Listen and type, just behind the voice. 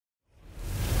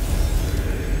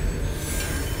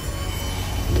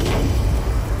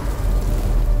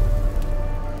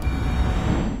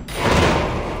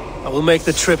will make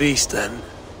the trip east then.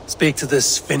 Speak to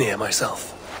this Finnear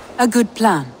myself. A good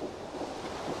plan.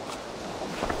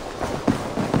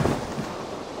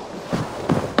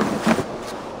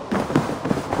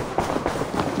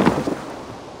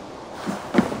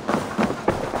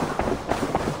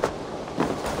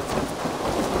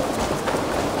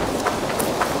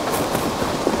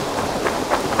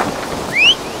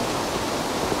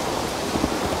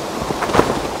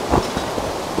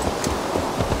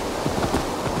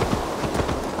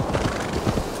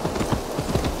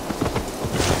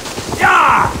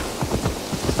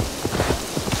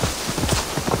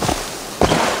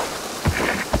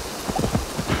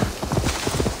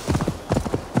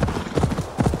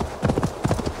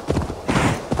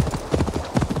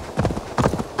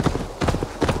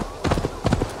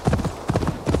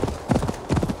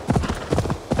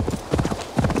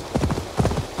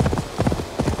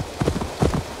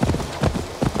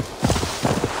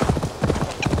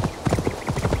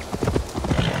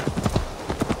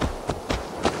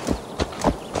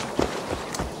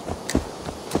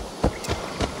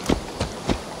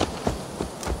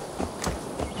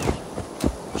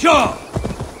 Sure!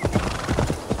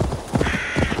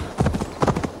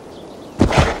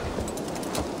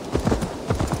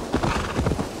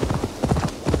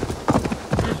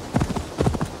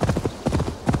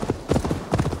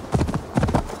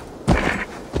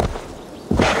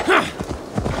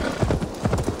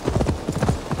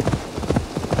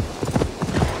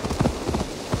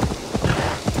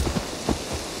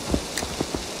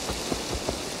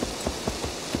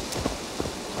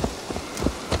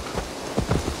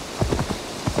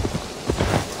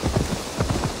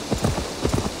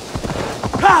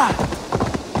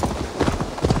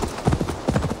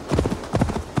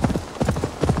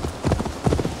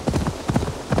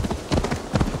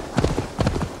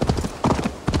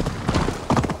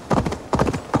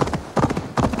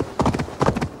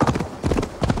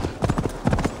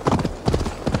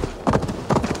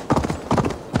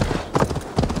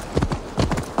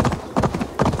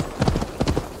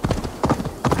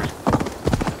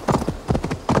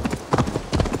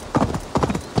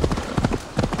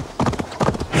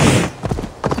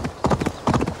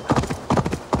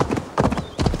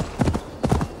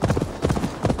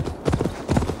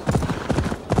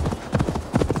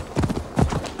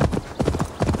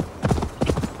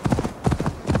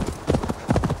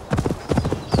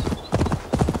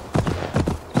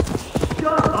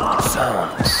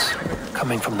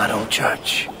 Coming from that old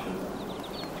church.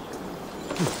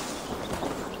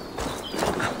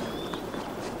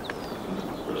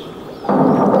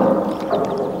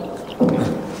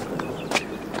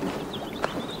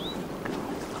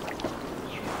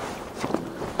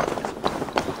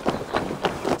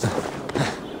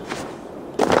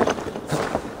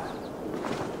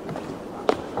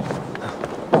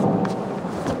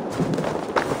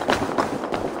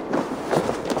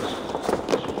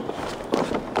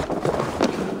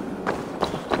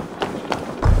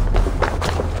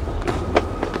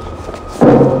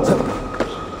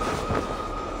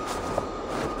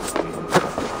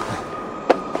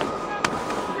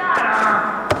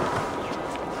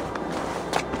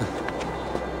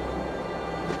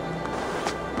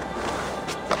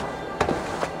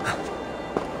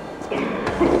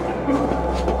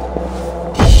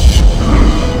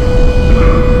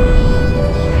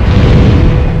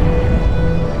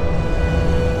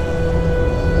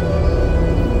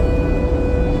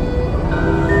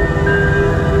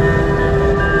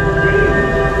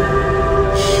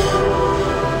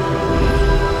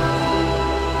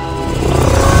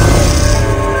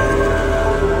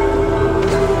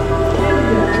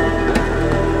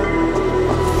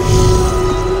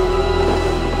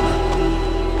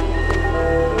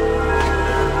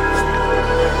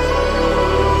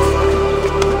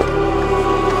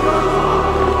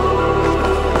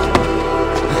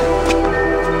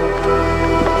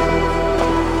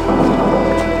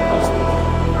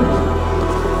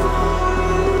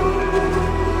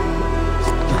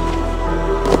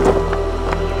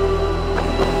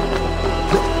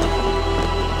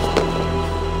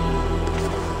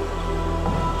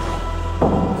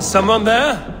 Someone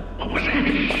there?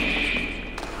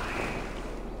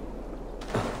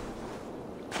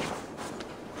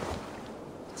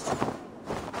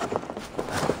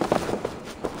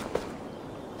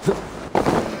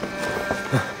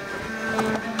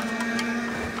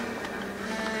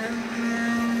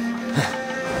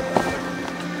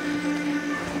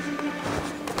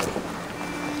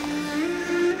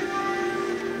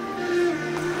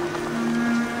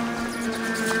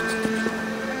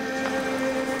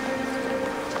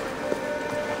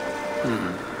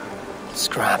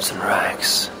 Scraps and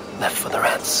rags, left for the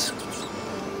rats.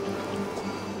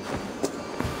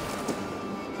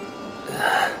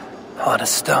 Hard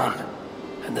as stone,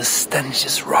 and the stench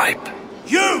is ripe.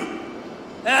 You!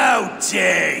 How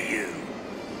dare you!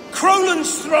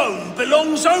 Crolan's throne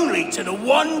belongs only to the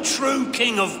one true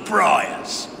King of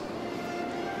Briars.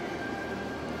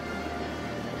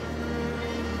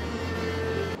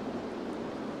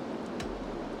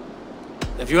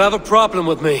 If you have a problem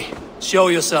with me, show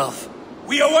yourself.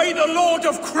 We await the Lord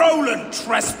of Crolan,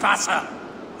 trespasser!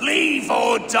 Leave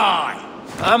or die!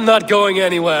 I'm not going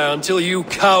anywhere until you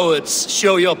cowards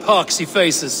show your poxy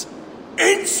faces.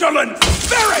 Insolent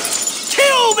ferret!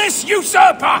 Kill this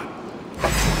usurper!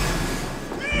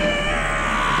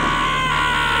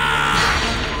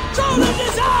 Crolan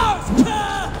is ours!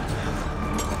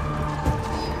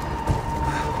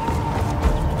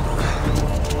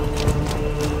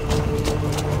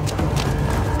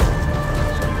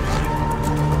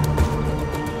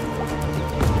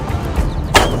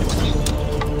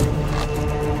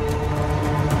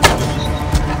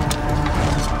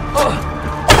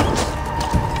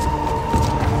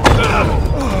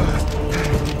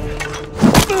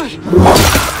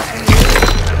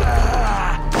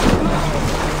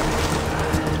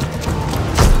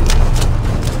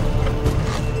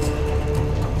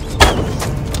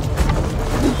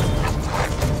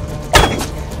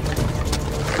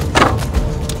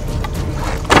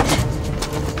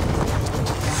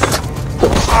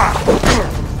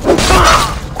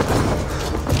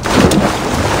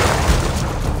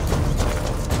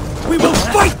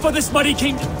 This muddy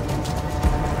kingdom.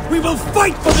 We will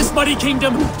fight for this muddy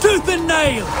kingdom, tooth and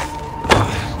nail!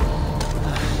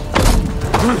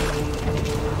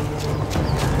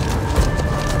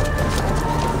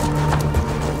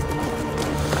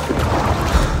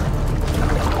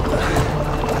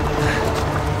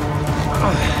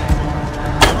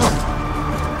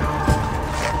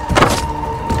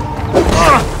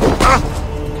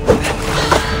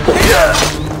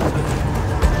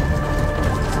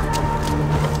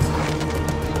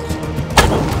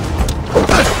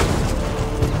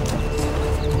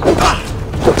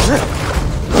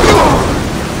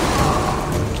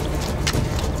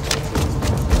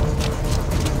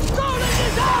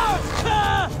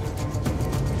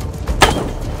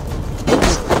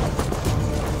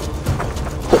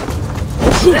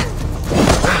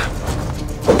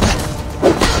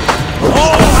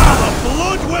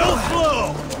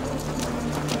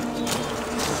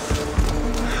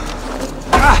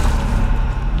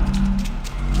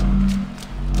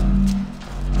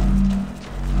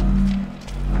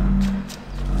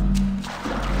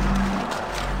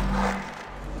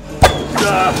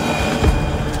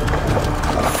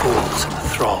 Fools in the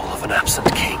thrall of an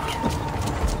absent king.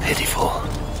 Pitiful.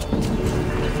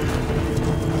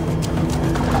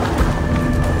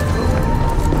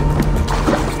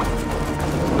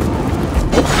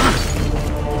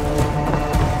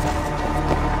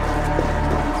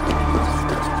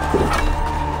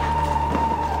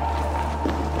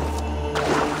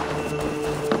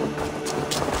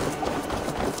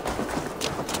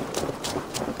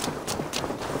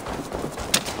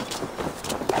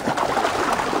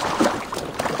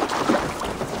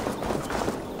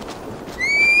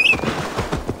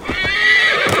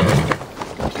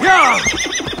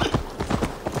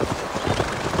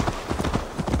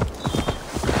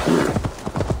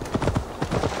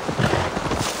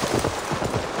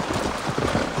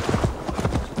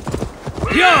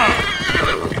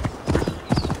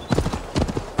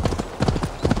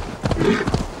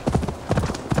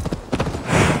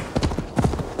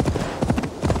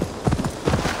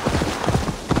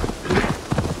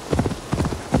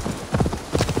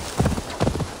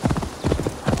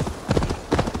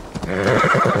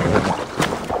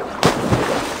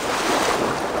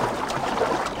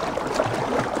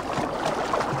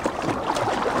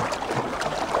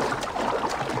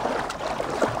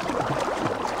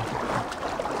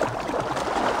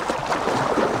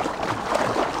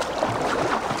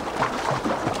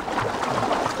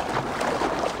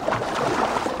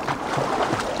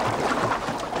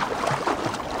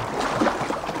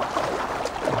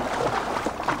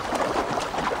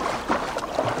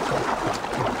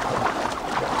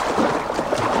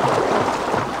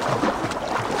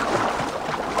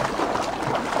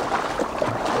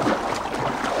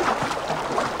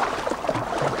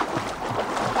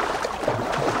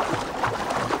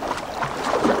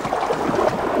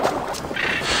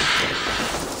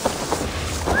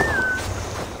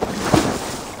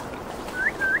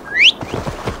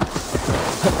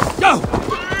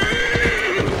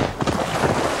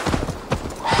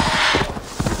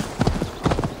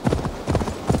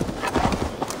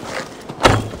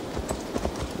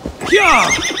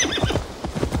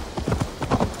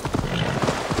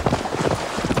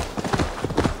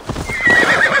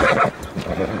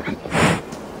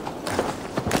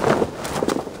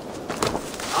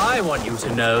 want you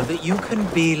to know that you can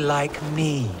be like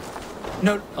me.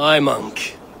 No. Aye,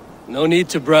 monk. No need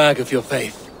to brag of your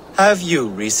faith. Have you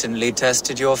recently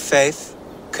tested your faith?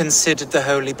 Considered the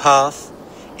holy path?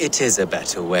 It is a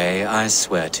better way, I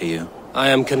swear to you. I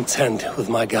am content with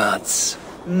my gods.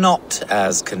 Not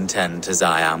as content as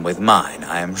I am with mine,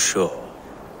 I am sure.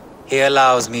 He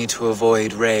allows me to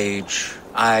avoid rage.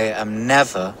 I am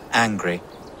never angry.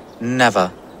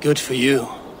 Never. Good for you.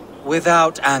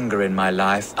 Without anger in my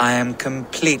life, I am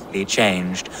completely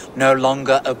changed. No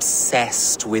longer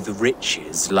obsessed with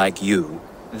riches like you.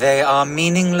 They are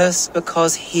meaningless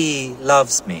because he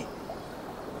loves me.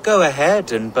 Go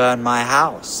ahead and burn my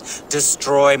house.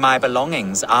 Destroy my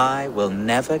belongings. I will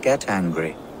never get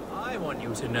angry. I want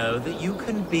you to know that you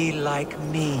can be like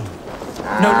me.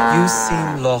 No, you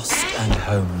seem lost and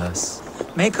homeless.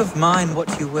 Make of mine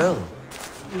what you will.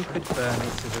 You could burn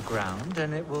it to the ground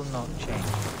and it will not change.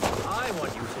 I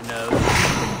want you to know that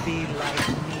you can be like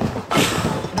me.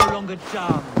 No longer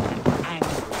dumb and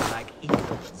angry like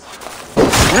eagles.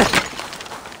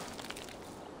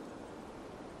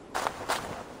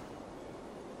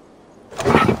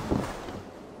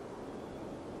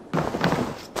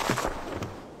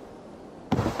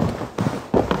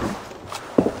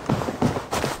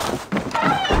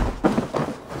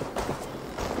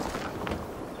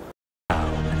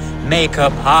 Make a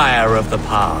pyre of the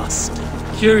past.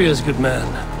 Curious, good man.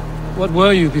 What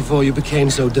were you before you became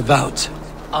so devout?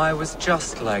 I was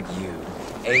just like you.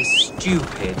 A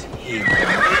stupid heathen,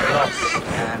 lost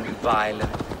and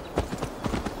violent.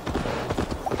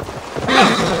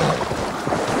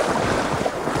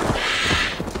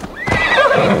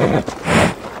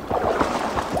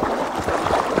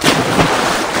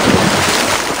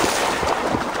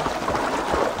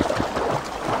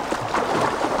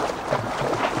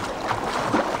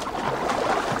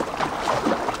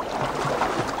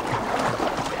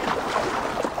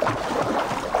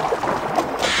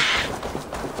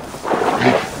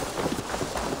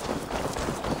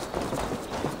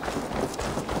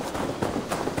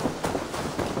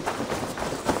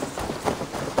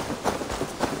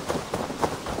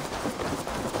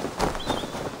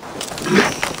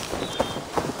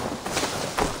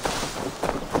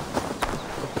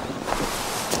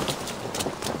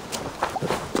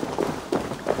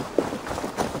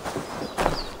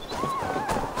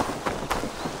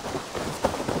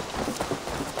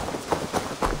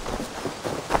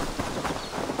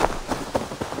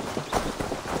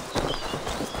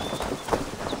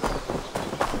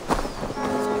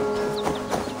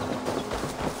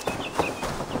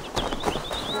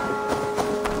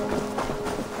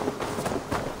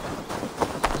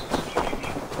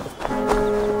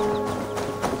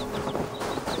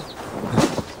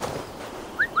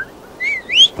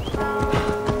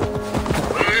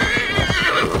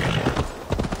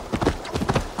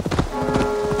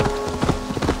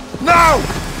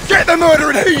 Get the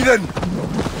murdering heathen!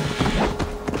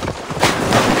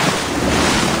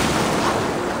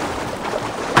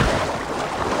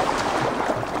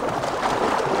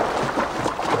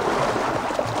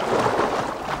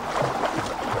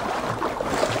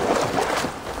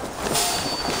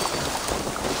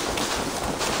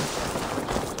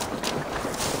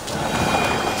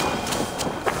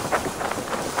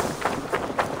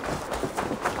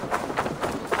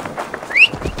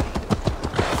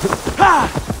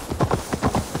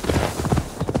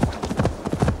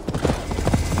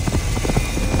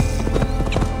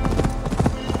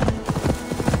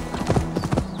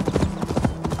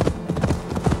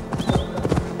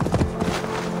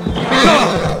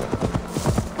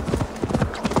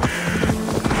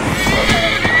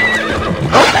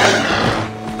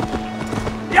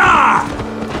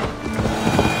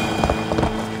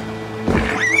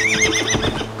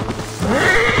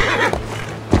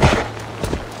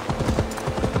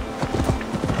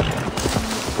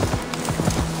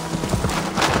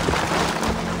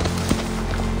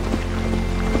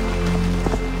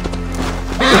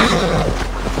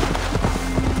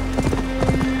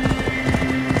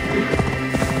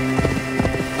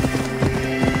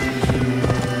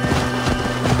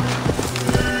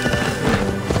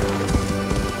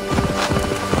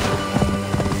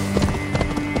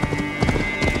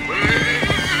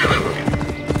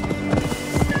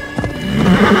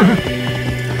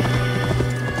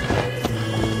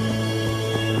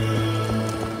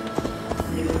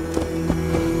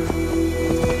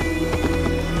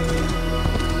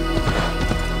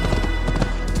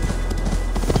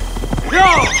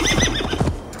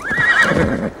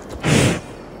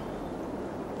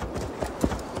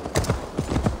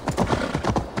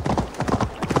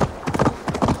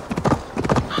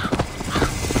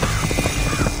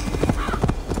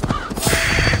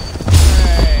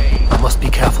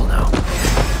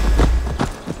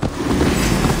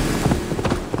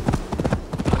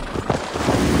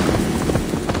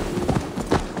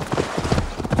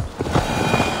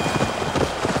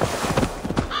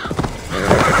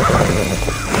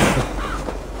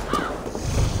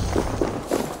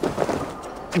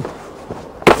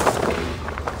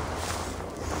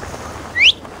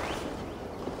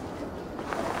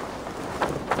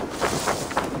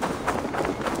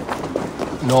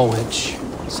 Norwich.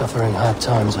 Suffering hard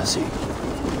times, I see.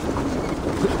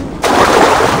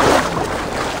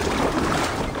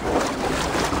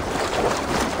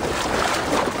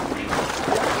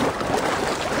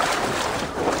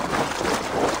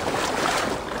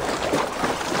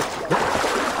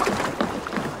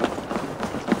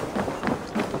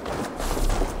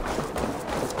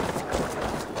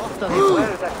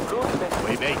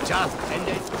 We may just end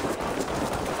it.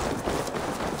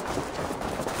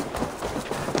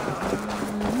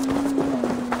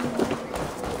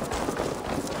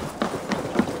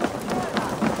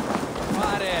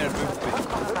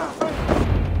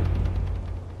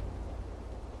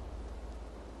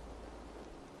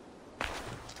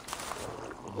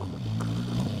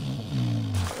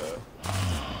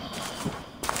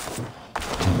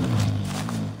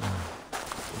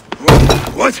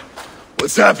 What?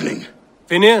 What's happening?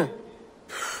 Finir?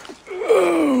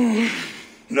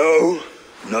 No,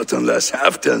 not unless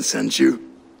Halfdan sent you.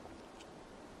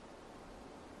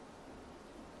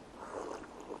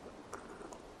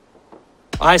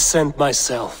 I sent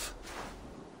myself.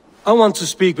 I want to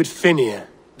speak with Finir,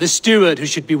 the steward who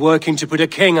should be working to put a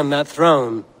king on that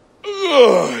throne.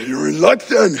 You're in luck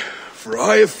then, for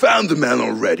I have found the man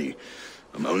already.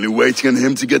 I'm only waiting on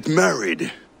him to get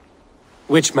married.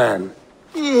 Which man?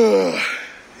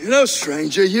 You know,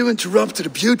 stranger, you interrupted a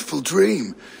beautiful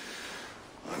dream.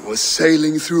 I was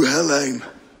sailing through Helheim,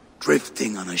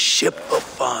 drifting on a ship of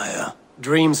fire.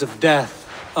 Dreams of death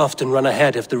often run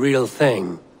ahead of the real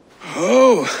thing.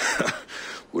 Oh,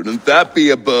 wouldn't that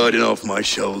be a burden off my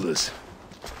shoulders?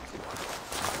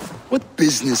 What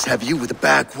business have you with the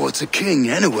backwater king,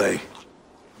 anyway?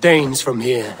 Danes from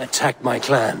here attacked my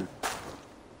clan.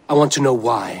 I want to know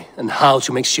why, and how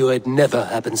to make sure it never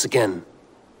happens again.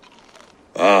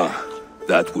 Ah,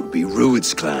 that would be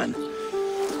Rued's clan.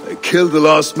 They killed the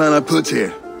last man I put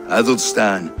here,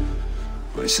 Adelstan.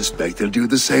 I suspect they'll do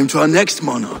the same to our next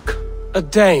monarch. A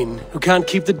Dane who can't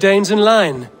keep the Danes in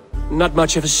line. Not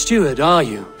much of a steward, are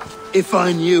you? If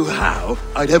I knew how,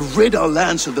 I'd have rid our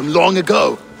lands of them long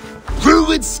ago.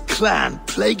 Rued's clan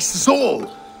plagues us all,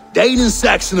 Dane and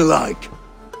Saxon alike.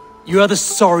 You are the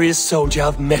sorriest soldier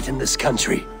I've met in this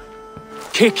country.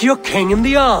 Kick your king in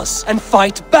the arse and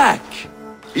fight back!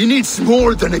 He needs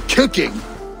more than a kicking.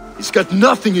 He's got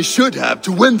nothing he should have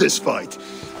to win this fight.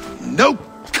 No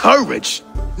courage,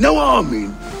 no army,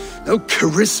 no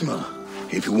charisma.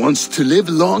 If he wants to live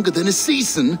longer than a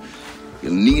season,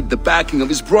 he'll need the backing of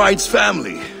his bride's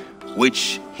family,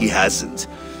 which he hasn't.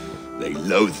 They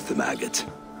loathe the maggot.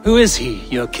 Who is he,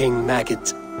 your king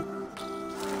maggot?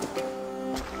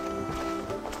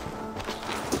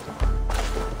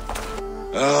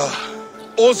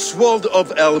 Oswald of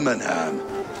Elmenham,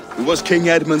 who was King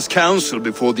Edmund's counsel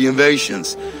before the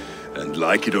invasions. And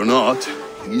like it or not,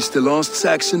 he's the last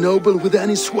Saxon noble with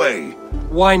any sway.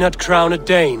 Why not crown a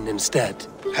Dane instead?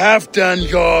 Halfdan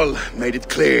Jarl made it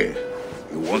clear.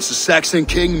 He wants a Saxon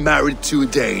king married to a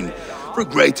Dane, for a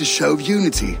greater show of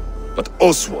unity. But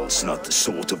Oswald's not the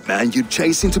sort of man you'd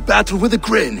chase into battle with a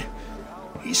grin.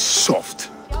 He's soft.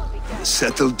 The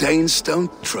settled Danes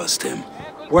don't trust him.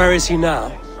 Where is he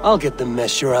now? I'll get the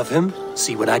measure of him,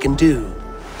 see what I can do.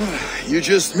 You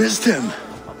just missed him.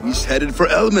 He's headed for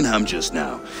Elmenham just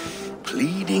now,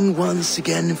 pleading once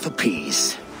again for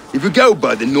peace. If you go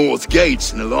by the north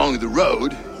gates and along the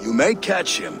road, you may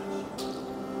catch him.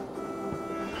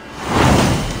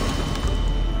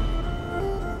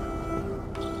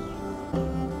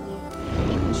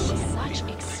 Such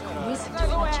exquisite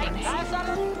fletchings.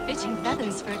 Fitting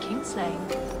feathers for a kingslaying.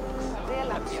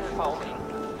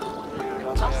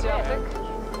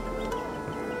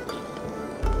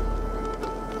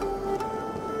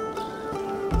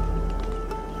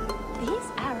 These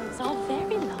arrows are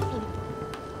very lovely.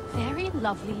 Very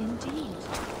lovely indeed.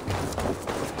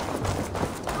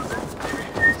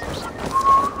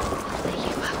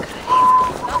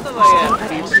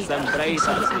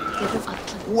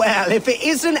 Well, if it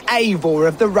isn't Eivor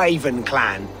of the Raven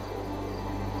clan.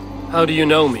 How do you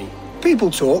know me? People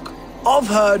talk. I've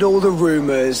heard all the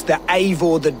rumours that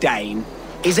Eivor the Dane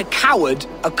is a coward,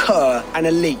 a cur, and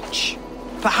a leech.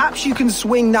 Perhaps you can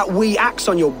swing that wee axe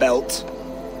on your belt,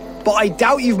 but I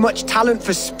doubt you've much talent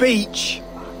for speech.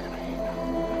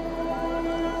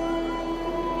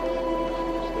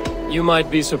 You might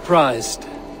be surprised.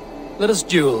 Let us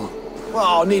duel. Well,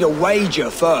 I'll need a wager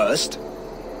first.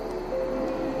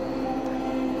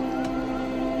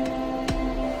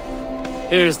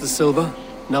 Here's the silver.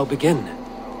 Now begin.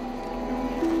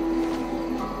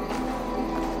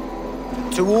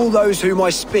 To all those whom I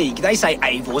speak, they say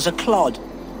Eivor's a clod.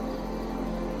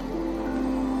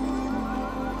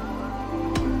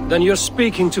 Then you're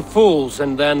speaking to fools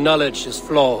and their knowledge is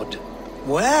flawed.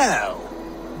 Well,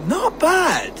 not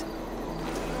bad.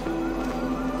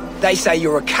 They say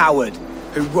you're a coward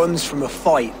who runs from a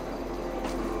fight.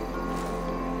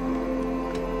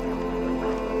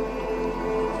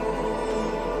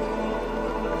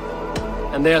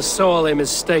 And they are sorely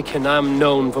mistaken. I'm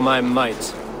known for my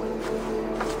might.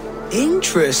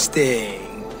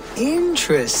 Interesting.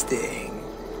 Interesting.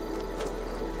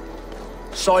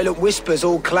 Silent whispers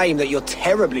all claim that you're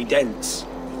terribly dense.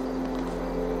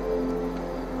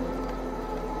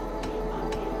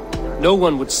 No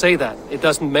one would say that. It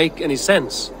doesn't make any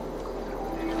sense.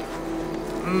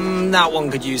 That one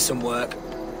could use some work.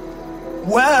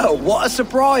 Well, what a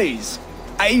surprise!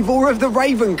 Eivor of the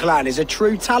Raven Clan is a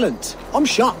true talent. I'm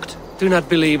shocked. Do not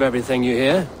believe everything you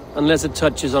hear. Unless it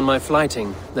touches on my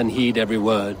flighting, then heed every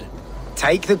word.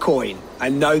 Take the coin,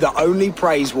 and know that only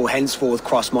praise will henceforth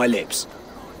cross my lips.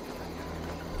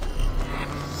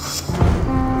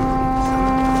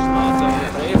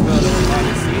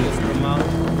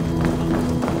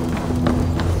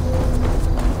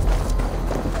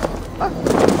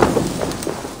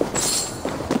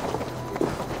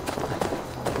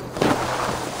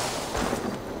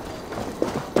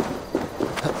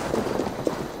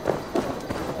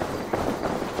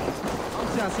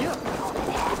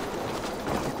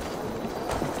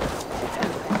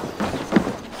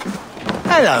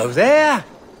 Hello there.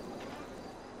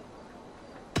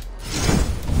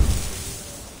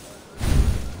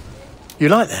 You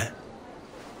like that?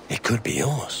 It could be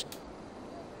yours.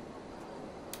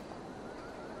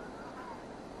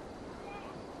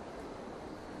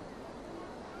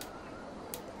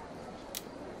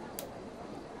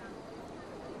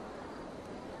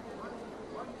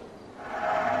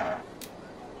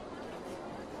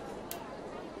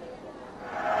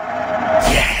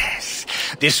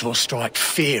 This will strike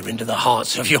fear into the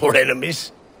hearts of your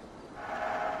enemies.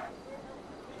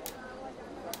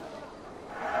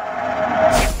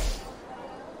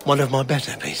 One of my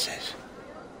better pieces.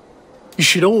 You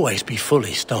should always be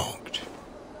fully stocked.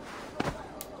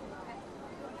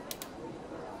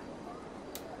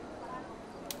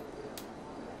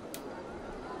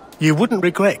 You wouldn't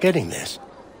regret getting this.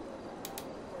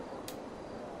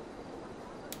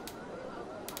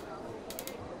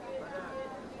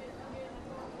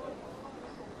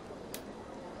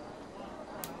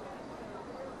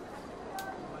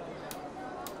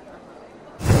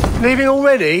 Leaving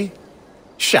already?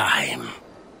 Shame.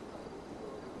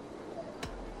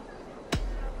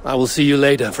 I will see you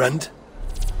later, friend.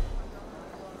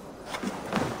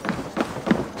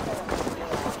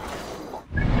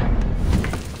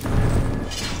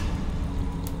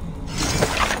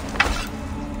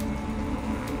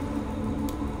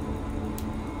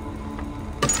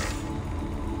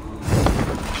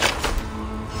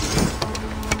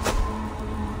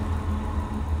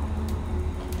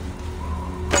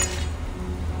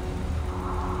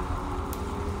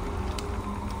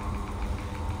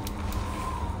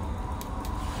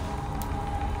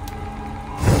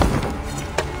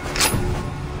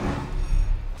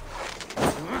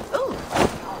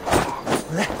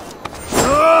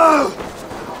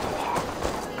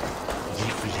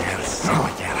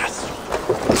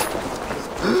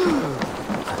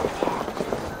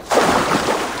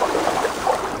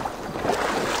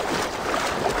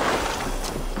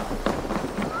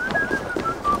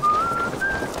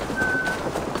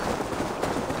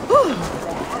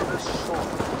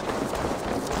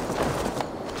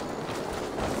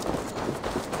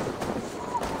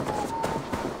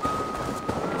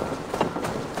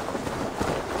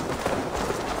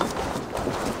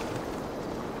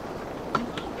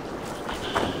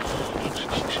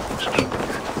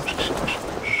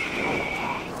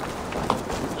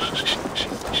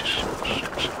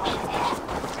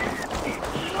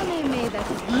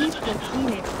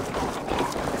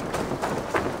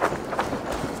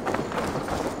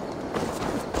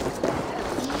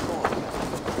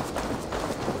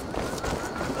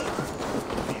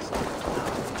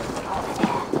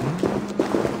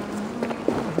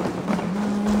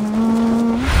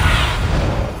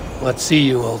 What see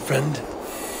you, old friend?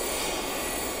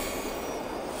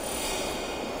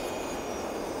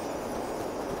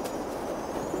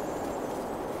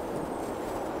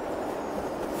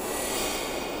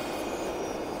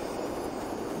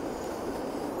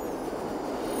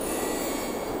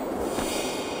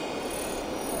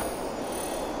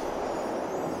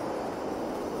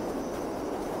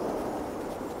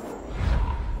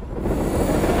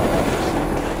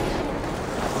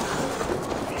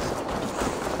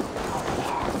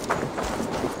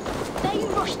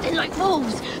 bursting like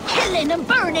wolves, killing and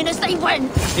burning as they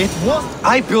went. It was...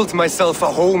 I built myself a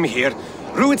home here.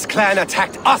 Rued's clan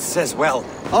attacked us as well.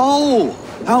 Oh,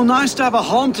 how nice to have a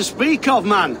home to speak of,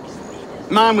 man.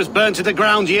 Mine was burnt to the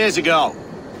ground years ago.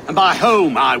 And by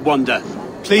whom, I wonder?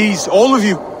 Please, all of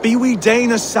you, be we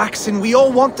Dane or Saxon, we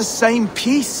all want the same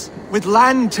peace. With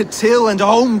land to till and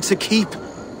home to keep.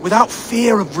 Without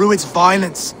fear of Rued's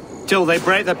violence. Till they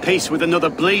break the peace with another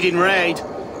bleeding raid.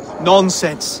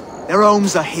 Nonsense. Their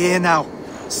homes are here now.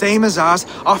 Same as ours,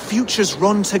 our futures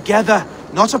run together,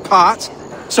 not apart.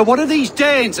 So what are these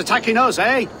Danes attacking us,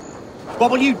 eh?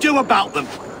 What will you do about them?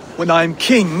 When I am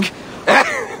king...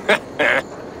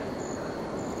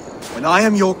 When I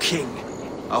am your king,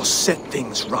 I'll set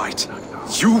things right.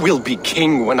 You will be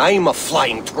king when I'm a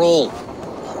flying troll.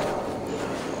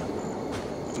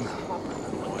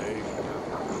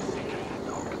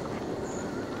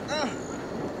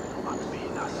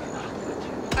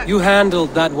 You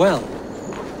handled that well.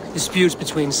 Disputes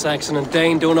between Saxon and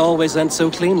Dane don't always end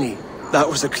so cleanly. That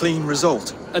was a clean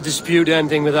result. A dispute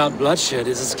ending without bloodshed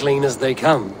is as clean as they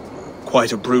come.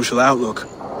 Quite a brutal outlook.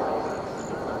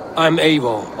 I'm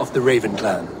Eivor of the Raven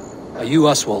clan. Are you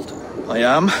Oswald? I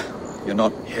am. You're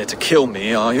not here to kill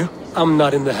me, are you? I'm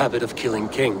not in the habit of killing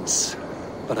kings,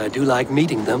 but I do like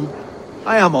meeting them.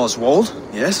 I am Oswald,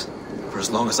 yes. For as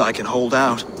long as I can hold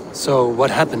out. So, what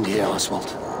happened here,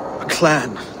 Oswald? A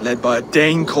clan, led by a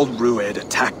Dane called Rued,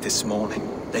 attacked this morning.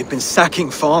 They've been sacking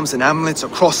farms and hamlets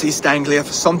across East Anglia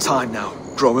for some time now,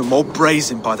 growing more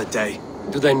brazen by the day.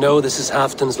 Do they know this is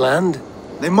Halfton's land?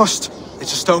 They must. They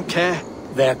just don't care.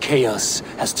 Their chaos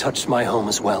has touched my home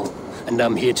as well, and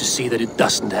I'm here to see that it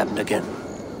doesn't happen again.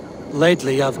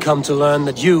 Lately, I've come to learn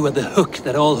that you are the hook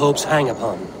that all hopes hang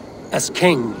upon. As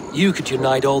king, you could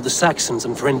unite all the Saxons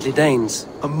and friendly Danes.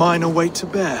 A minor weight to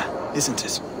bear, isn't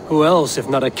it? Who else, if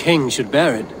not a king, should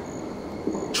bear it?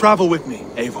 Travel with me,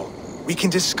 Eivor. We can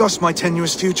discuss my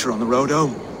tenuous future on the road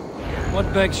home.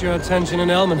 What begs your attention in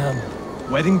Elmenham?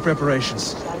 Wedding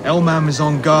preparations. Elmam is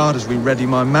on guard as we ready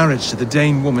my marriage to the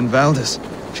Dane woman Valdis.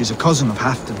 She's a cousin of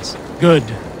Halfton's. Good.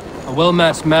 A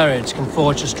well-matched marriage can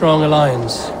forge a strong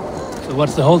alliance. So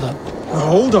what's the holdup? The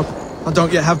holdup? I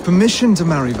don't yet have permission to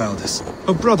marry Valdis.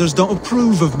 Her brothers don't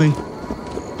approve of me.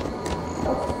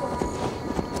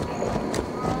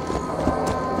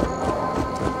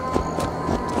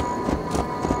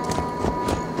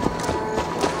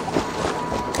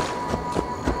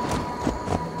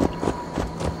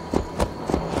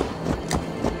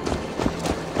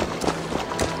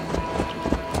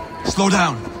 Slow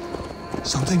down.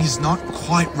 Something is not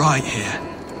quite right here.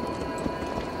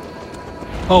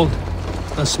 Hold.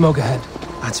 There's smoke ahead.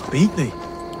 That's Beatley.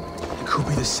 It could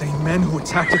be the same men who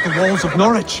attacked at the walls of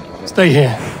Norwich. Stay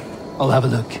here. I'll have a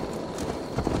look.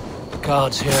 The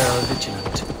guards here are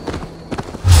vigilant.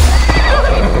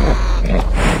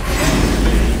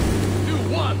 Do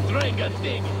one drink a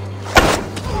thing.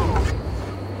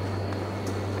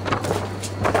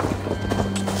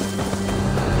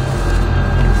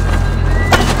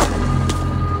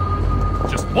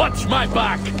 Just watch my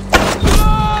back.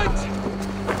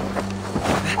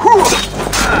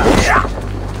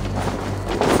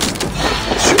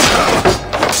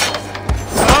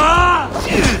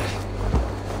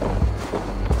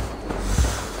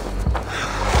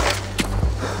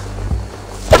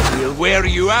 We'll wear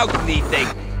you out, anything.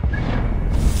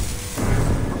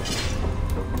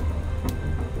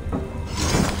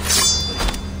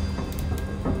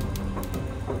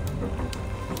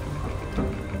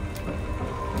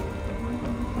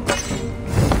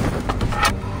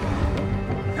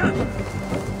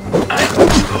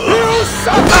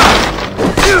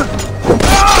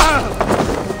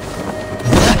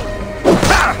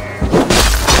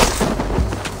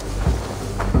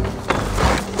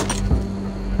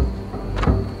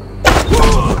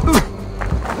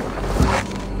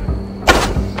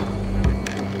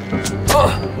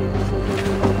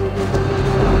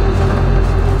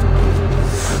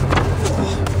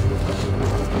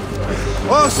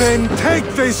 Then take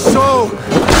this soul!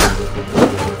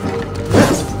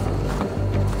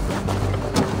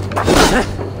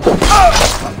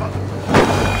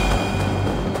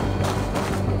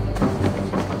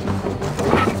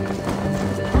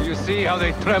 You see how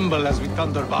they tremble as we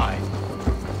thunder by?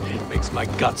 It makes my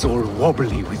guts all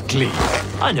wobbly with glee.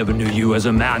 I never knew you as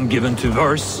a man given to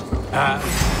verse.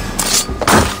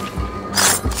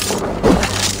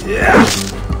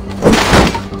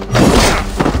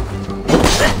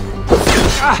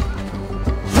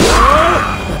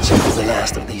 The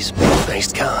last of these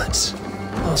big-faced guards.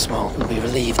 Oswald will be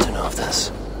relieved to know of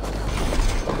this.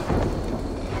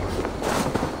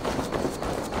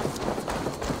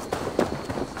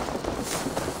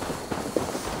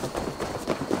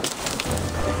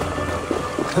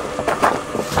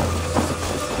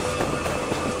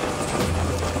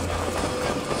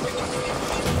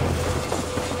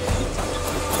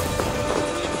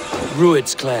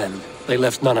 Rued's clan. They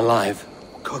left none alive.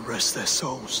 God rest their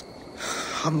souls.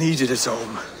 I'm needed at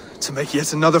home to make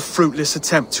yet another fruitless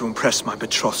attempt to impress my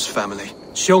betrothed's family.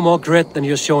 Show more grit than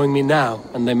you're showing me now,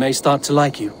 and they may start to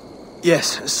like you.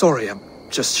 Yes, sorry, I'm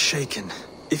just shaken.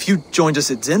 If you joined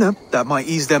us at dinner, that might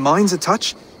ease their minds a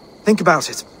touch. Think about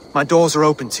it. My doors are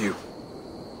open to you.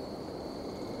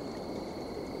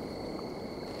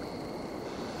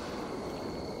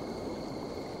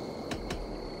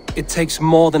 It takes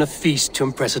more than a feast to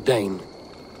impress a Dane.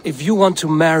 If you want to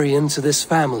marry into this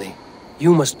family,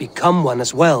 you must become one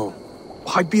as well.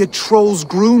 I'd be a troll's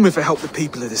groom if it helped the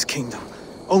people of this kingdom.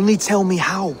 Only tell me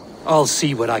how. I'll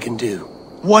see what I can do.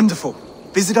 Wonderful.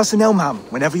 Visit us in Elmham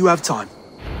whenever you have time.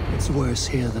 It's worse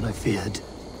here than I feared.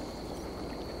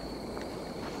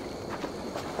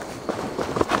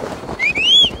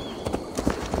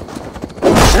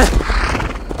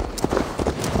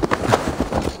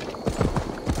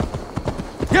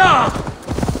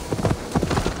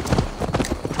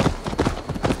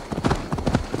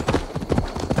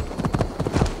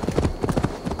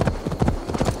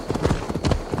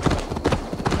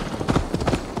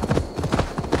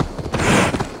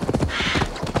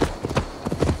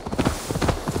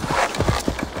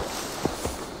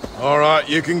 Alright,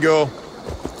 you can go.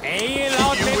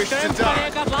 If you wish to die.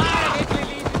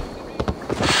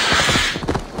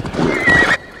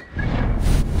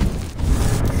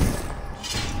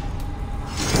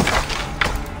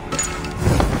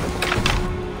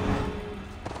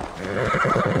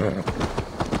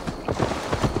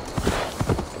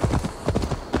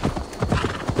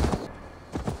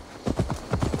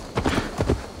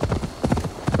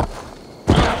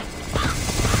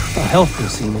 A healthy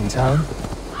scene in town.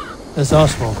 This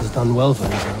Oswald has done well for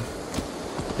himself.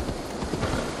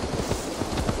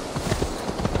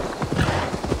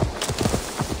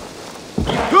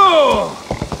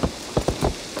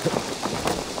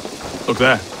 Look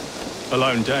there. A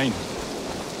lone Dane.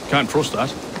 Can't trust that.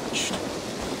 Shh.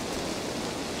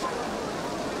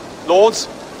 Lords,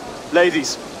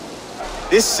 ladies,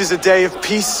 this is a day of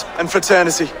peace and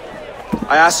fraternity.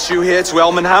 I asked you here to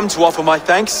Elmenham to offer my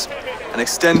thanks and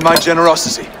extend my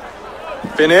generosity.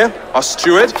 Finir, our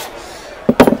steward,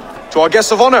 to our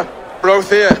guests of honor,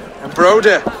 Brothir and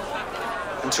Broder,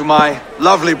 and to my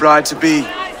lovely bride-to-be,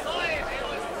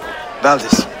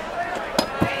 Valdis.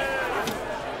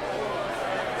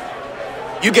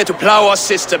 You get to plow our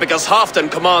sister because Halfdan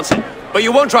commands it, but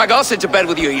you won't drag us into bed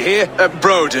with you, you hear?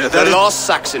 Broder, the lost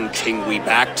Saxon king we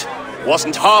backed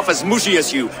wasn't half as mushy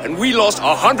as you, and we lost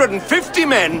 150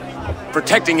 men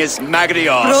protecting his maggoty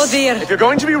arse. Brodir! If you're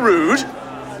going to be rude,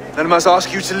 then I must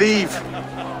ask you to leave.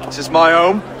 This is my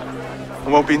home. I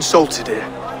won't be insulted here.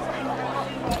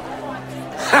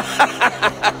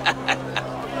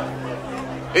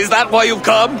 Is that why you've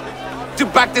come? To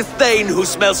back this Thane who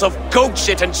smells of goat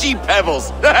shit and cheap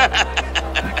pebbles?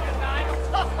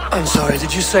 I'm sorry,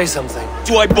 did you say something?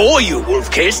 Do I bore you,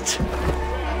 wolf-kissed?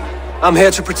 I'm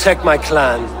here to protect my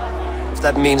clan. If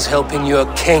that means helping your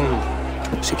king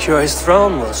secure his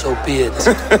throne, well, so be it.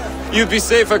 You'd be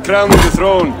safer crowned with the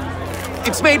throne.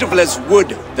 It's made of less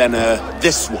wood than,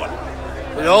 this one.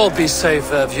 We'd all be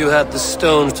safer if you had the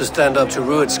stones to stand up to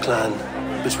Rued's clan.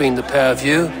 Between the pair of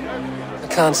you, I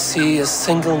can't see a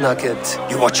single nugget.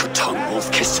 You watch your tongue,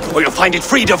 wolf-kiss, or you'll find it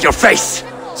freed of your face!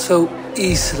 So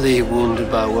easily wounded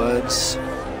by words.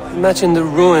 Imagine the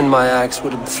ruin my axe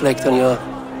would inflict on your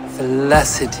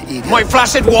flaccid ego. My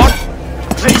flaccid what?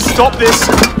 Please stop this!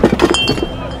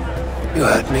 You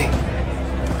heard me.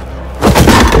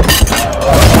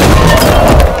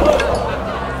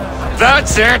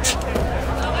 That's it!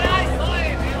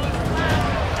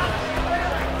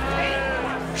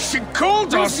 She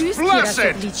called us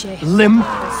flaccid! Limp,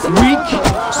 weak,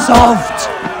 soft.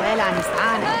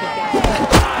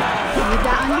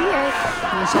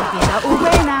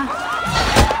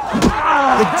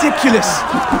 Ridiculous!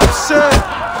 Absurd!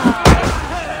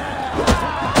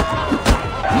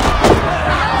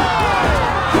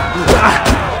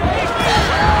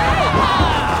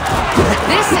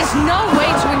 This is no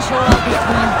way to ensure our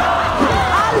victory.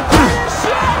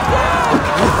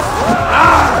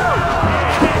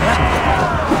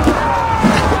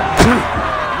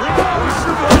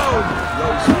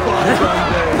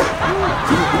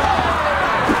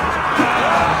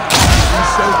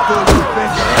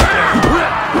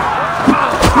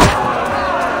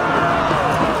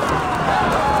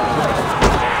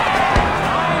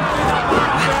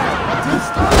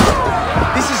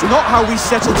 Not how we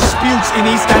settle disputes in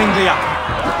East Anglia.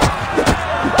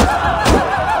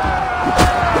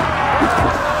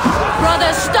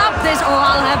 Brother, stop this or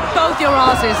I'll have both your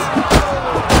asses.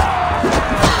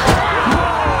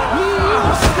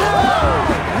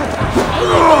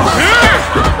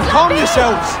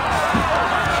 yourselves!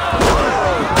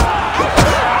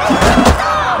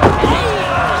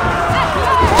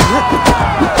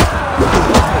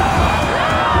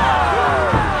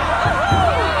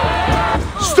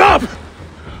 Stop!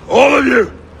 All of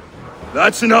you!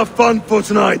 That's enough fun for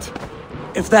tonight.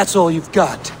 If that's all you've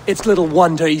got, it's little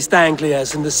wonder East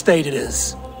Anglia's in the state it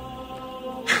is.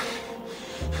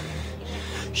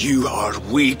 You are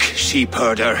weak, sheep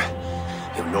herder.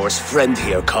 Your Norse friend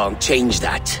here can't change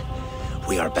that.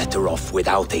 We are better off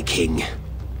without a king.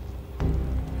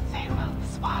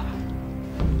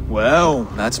 Well,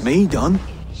 that's me done.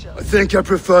 I think I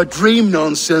prefer dream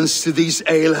nonsense to these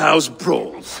alehouse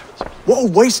brawls. What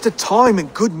a waste of time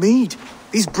and good mead.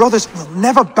 These brothers will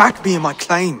never back me in my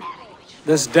claim.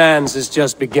 This dance is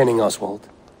just beginning, Oswald.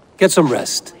 Get some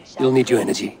rest. You'll need your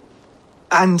energy.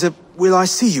 And will I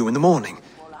see you in the morning?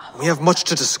 We have much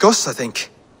to discuss, I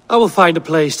think. I will find a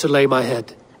place to lay my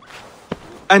head.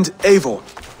 And Eivor,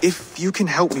 if you can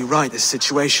help me right this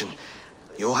situation,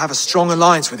 you'll have a strong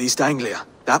alliance with East Anglia.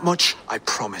 That much, I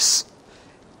promise.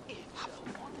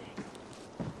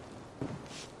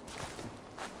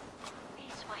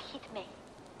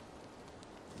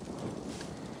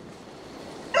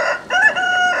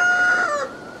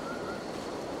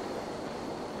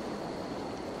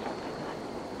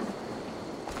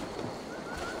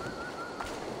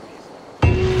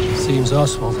 Seems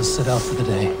Oswald has set out for the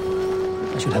day.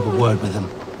 I should have a word with him.